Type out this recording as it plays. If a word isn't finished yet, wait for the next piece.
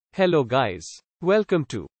Hello guys. Welcome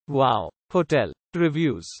to Wow Hotel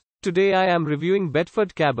Reviews. Today I am reviewing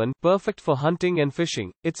Bedford Cabin, perfect for hunting and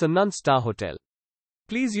fishing. It's a none-star hotel.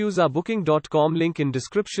 Please use our booking.com link in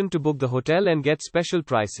description to book the hotel and get special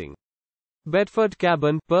pricing. Bedford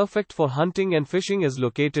Cabin, perfect for hunting and fishing, is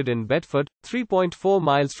located in Bedford, 3.4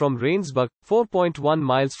 miles from Rainsburg, 4.1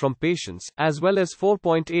 miles from Patience, as well as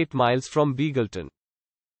 4.8 miles from Beegleton.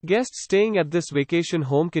 Guests staying at this vacation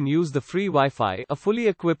home can use the free Wi-Fi, a fully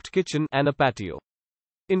equipped kitchen, and a patio.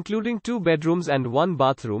 Including 2 bedrooms and 1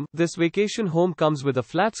 bathroom, this vacation home comes with a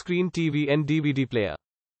flat-screen TV and DVD player.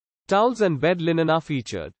 Towels and bed linen are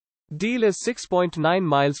featured. Diehl is 6.9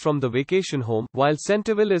 miles from the vacation home, while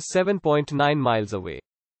Centerville is 7.9 miles away.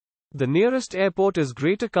 The nearest airport is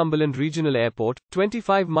Greater Cumberland Regional Airport,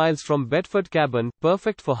 25 miles from Bedford Cabin,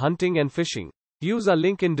 perfect for hunting and fishing. Use our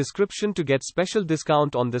link in description to get special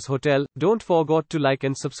discount on this hotel. Don't forget to like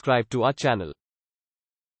and subscribe to our channel.